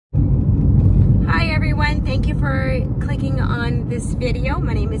Thank you for clicking on this video.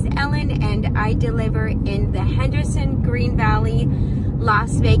 My name is Ellen and I deliver in the Henderson, Green Valley,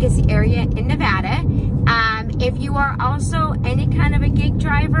 Las Vegas area in Nevada. If you are also any kind of a gig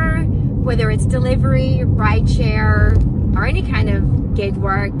driver, whether it's delivery, rideshare, or any kind of gig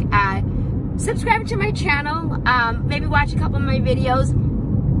work, subscribe to my channel. Maybe watch a couple of my videos.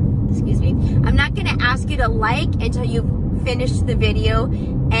 Excuse me. I'm not going to ask you to like until you've finished the video,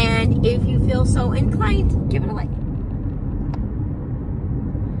 and if you feel so inclined, give it a like.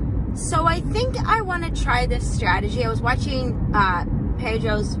 So I think I want to try this strategy. I was watching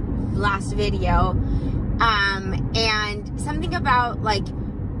Pedro's last video, and something about like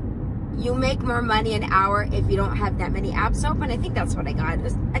you make more money an hour if you don't have that many apps open. I think that's what I got.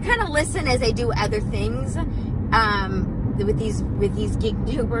 I kind of listen as I do other things with these gig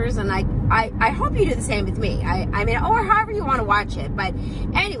tubers, and I hope you do the same with me. I mean, or however you want to watch it. But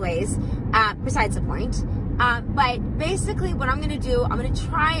anyways, besides the point. But basically what I'm going to do, I'm going to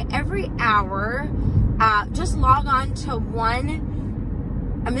try every hour, just log on to one.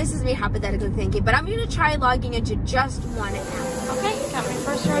 I mean, this is me hypothetically thinking, but I'm going to try logging into just one account. Okay, got my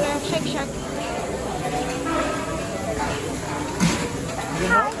first order of Shake Shack.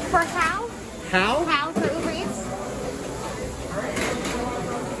 How? For how? How? How for Uber Eats?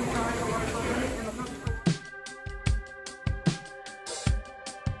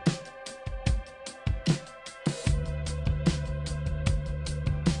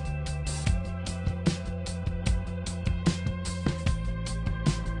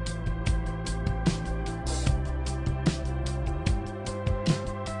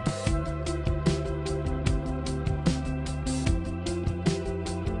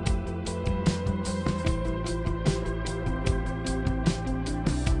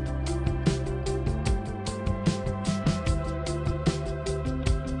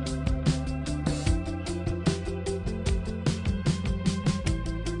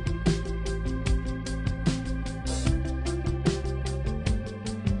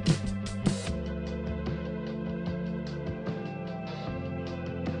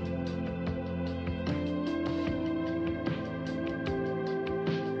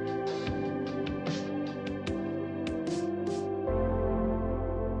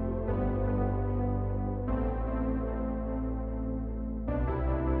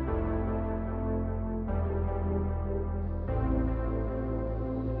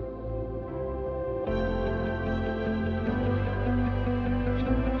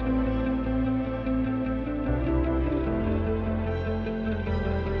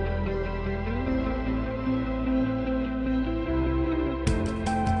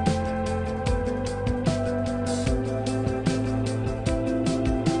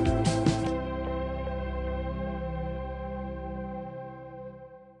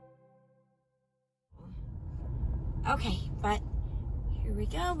 Okay, but here we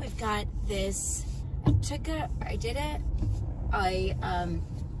go. We've got this. I did a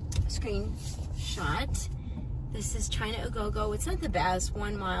screenshot. This is China Agogo. It's not the best.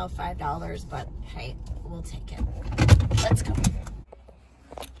 1 mile, $5, but hey, we'll take it. Let's go.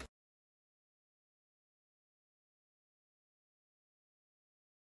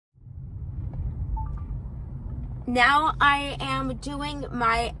 Now I am doing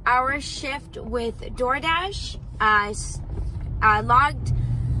my hour shift with Doordash. I logged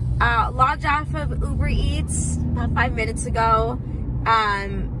off of Uber Eats about 5 minutes ago.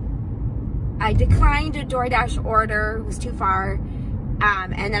 I declined a Doordash order, it was too far,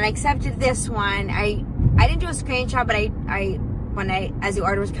 and then I accepted this one. I didn't do a screenshot, but as the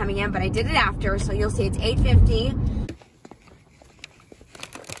order was coming in, but I did it after, so you'll see it's $8.50.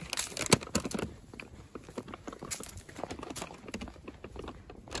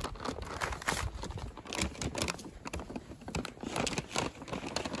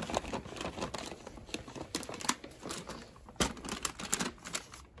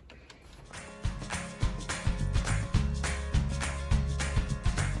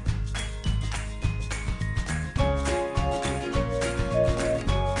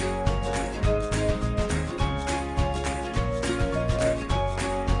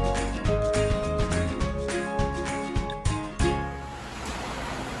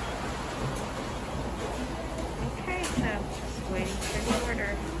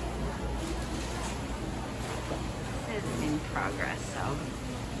 Progress, so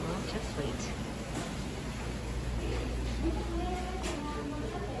we'll just wait.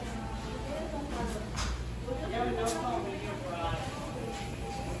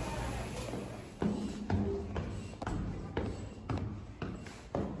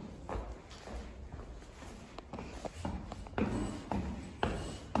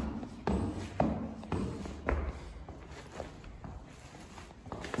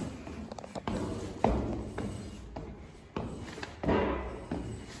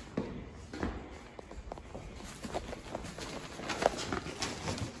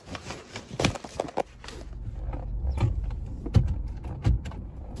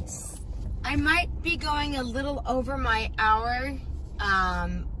 might be going a little over my hour.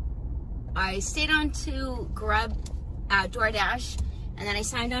 I stayed on to Doordash, and then I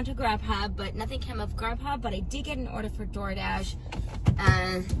signed on to Grubhub, but nothing came of Grubhub, but I did get an order for Doordash.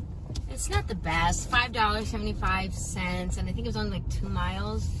 It's not the best, $5.75, and I think it was only like 2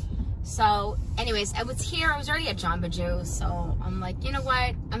 miles. So anyways, I was already at Jamba Juice, so I'm like, you know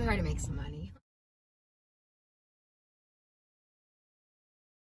what, I'm here to make some money.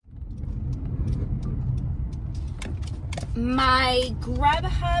 My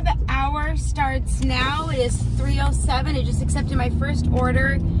Grubhub hour starts now. It is 3:07. I just accepted my first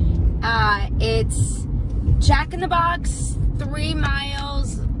order. It's Jack in the Box, 3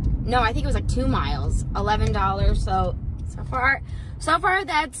 miles. No, I think it was like 2 miles, $11. So far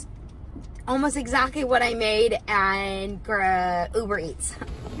that's almost exactly what I made and Uber Eats.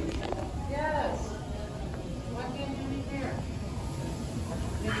 Yes. What can you need here?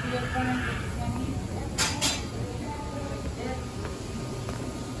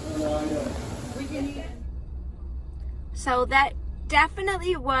 So that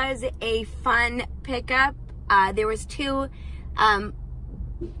definitely was a fun pickup. There was 2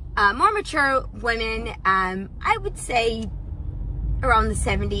 more mature women, I would say around the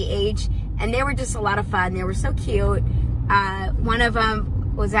 70 age, and they were just a lot of fun. They were so cute. One of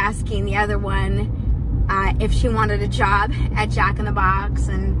them was asking the other one if she wanted a job at Jack in the Box,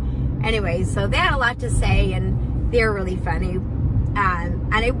 and anyways, so they had a lot to say, and they're really funny.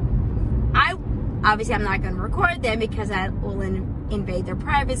 And I obviously I'm not going to record them because that will invade their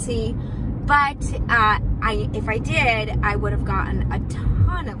privacy, but if I did, I would have gotten a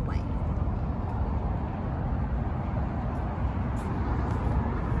ton of likes.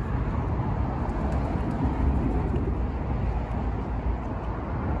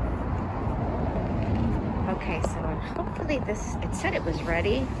 Okay, so hopefully it said it was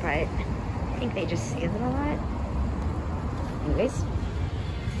ready, but I think they just sealed it a lot. Anyways.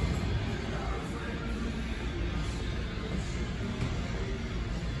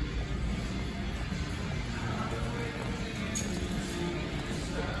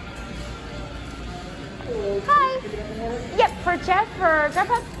 Hi. Yep, for Jeff, for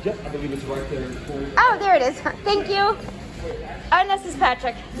Grubhub? Yep, I believe it's right there for you. Oh, there it is. Thank you. Oh, and this is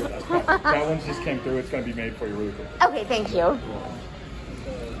Patrick. That one just came through. It's going to be made for you really quick. Okay, thank you.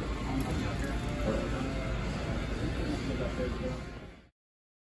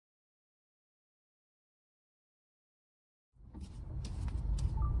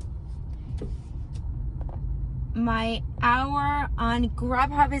 My hour on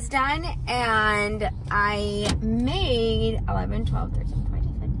Grubhub is done, and I made 11, 12, 13,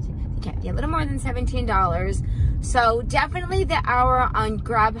 14, 15, 16, okay, a little more than $17. So definitely the hour on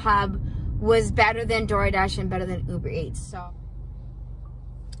Grubhub was better than Doordash and better than Uber Eats.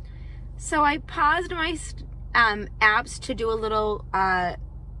 So I paused my apps to do a little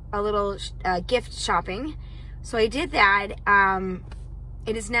gift shopping. So I did that.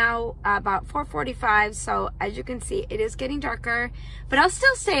 It is now about 4:45, so as you can see, it is getting darker, but I'll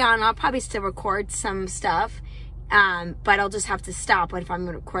still stay on. I'll probably still record some stuff, but I'll just have to stop if I'm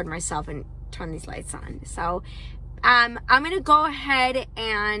going to record myself and turn these lights on. So I'm going to go ahead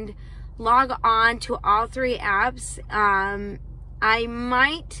and log on to all 3 apps. I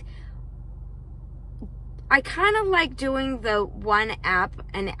kind of like doing the one app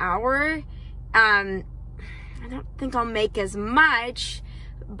an hour. I don't think I'll make as much,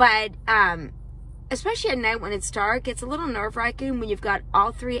 but especially at night when it's dark, it's a little nerve-wracking when you've got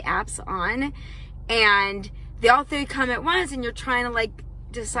all 3 apps on and they all 3 come at once and you're trying to like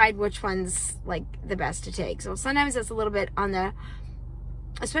decide which one's like the best to take. So sometimes it's a little bit on the,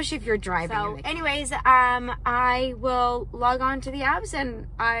 especially if you're driving. So anyways, I will log on to the apps and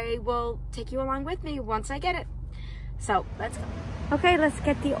I will take you along with me once I get it. So let's go. Okay, let's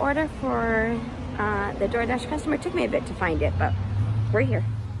get the order for the Doordash customer. It took me a bit to find it, but we're here.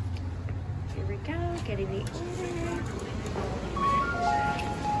 Here we go, getting the order.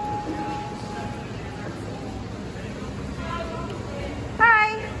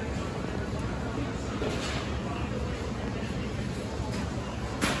 Hi.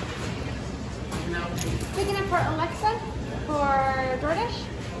 Picking up for Alexa for Doordash.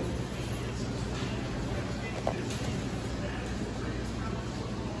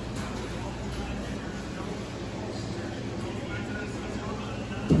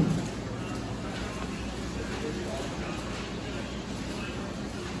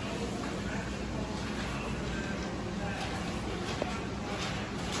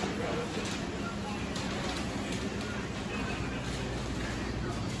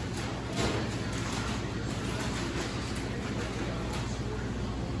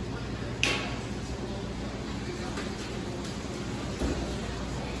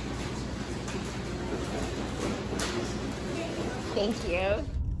 Thank you.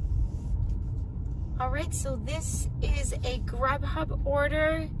 All right, so this is a Grubhub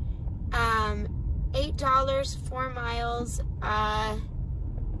order. $8, 4 miles. I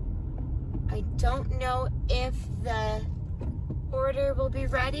don't know if the order will be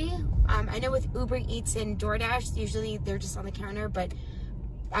ready. I know with Uber Eats and Doordash, usually they're just on the counter, but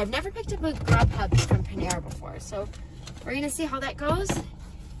I've never picked up a Grubhub from Panera before, so we're gonna see how that goes.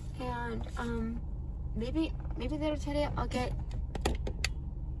 And maybe later today I'll get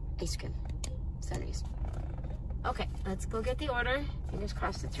ice cream, sundaes. Okay, let's go get the order. Fingers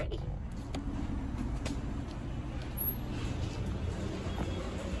crossed it's ready.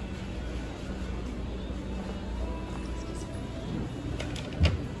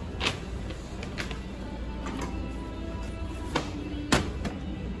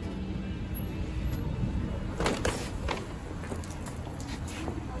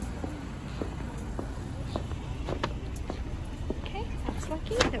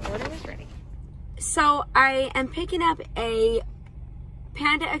 The order was ready. So I am picking up a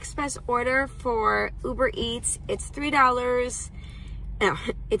Panda Express order for Uber Eats. It's $3. No,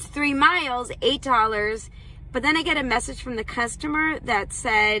 it's 3 miles, $8. But then I get a message from the customer that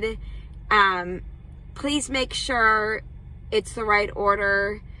said, please make sure it's the right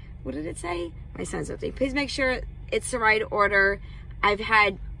order. What did it say? My son something. Please make sure it's the right order. I've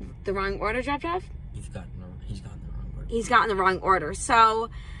had the wrong order dropped off. He's gotten the wrong order. So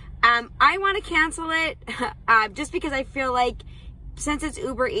I want to cancel it just because I feel like since it's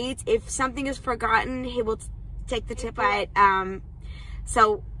Uber Eats, if something is forgotten, he will take the tip at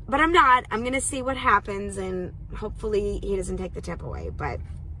but I'm not. I'm going to see what happens, and hopefully he doesn't take the tip away. But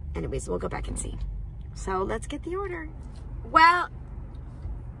anyways, we'll go back and see. So let's get the order. Well,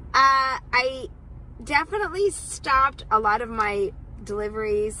 I definitely stopped a lot of my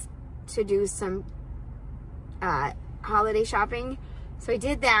deliveries to do some holiday shopping, so I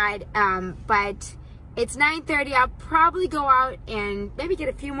did that, but it's 9:30. I'll probably go out and maybe get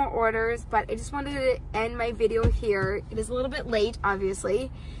a few more orders, but I just wanted to end my video here. It is a little bit late,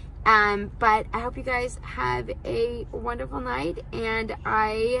 obviously, but I hope you guys have a wonderful night, and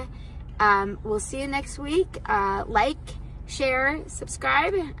I will see you next week. Like, share,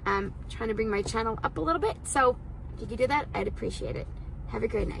 subscribe. I'm trying to bring my channel up a little bit, so if you could do that, I'd appreciate it. Have a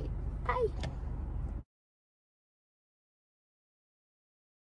great night. Bye.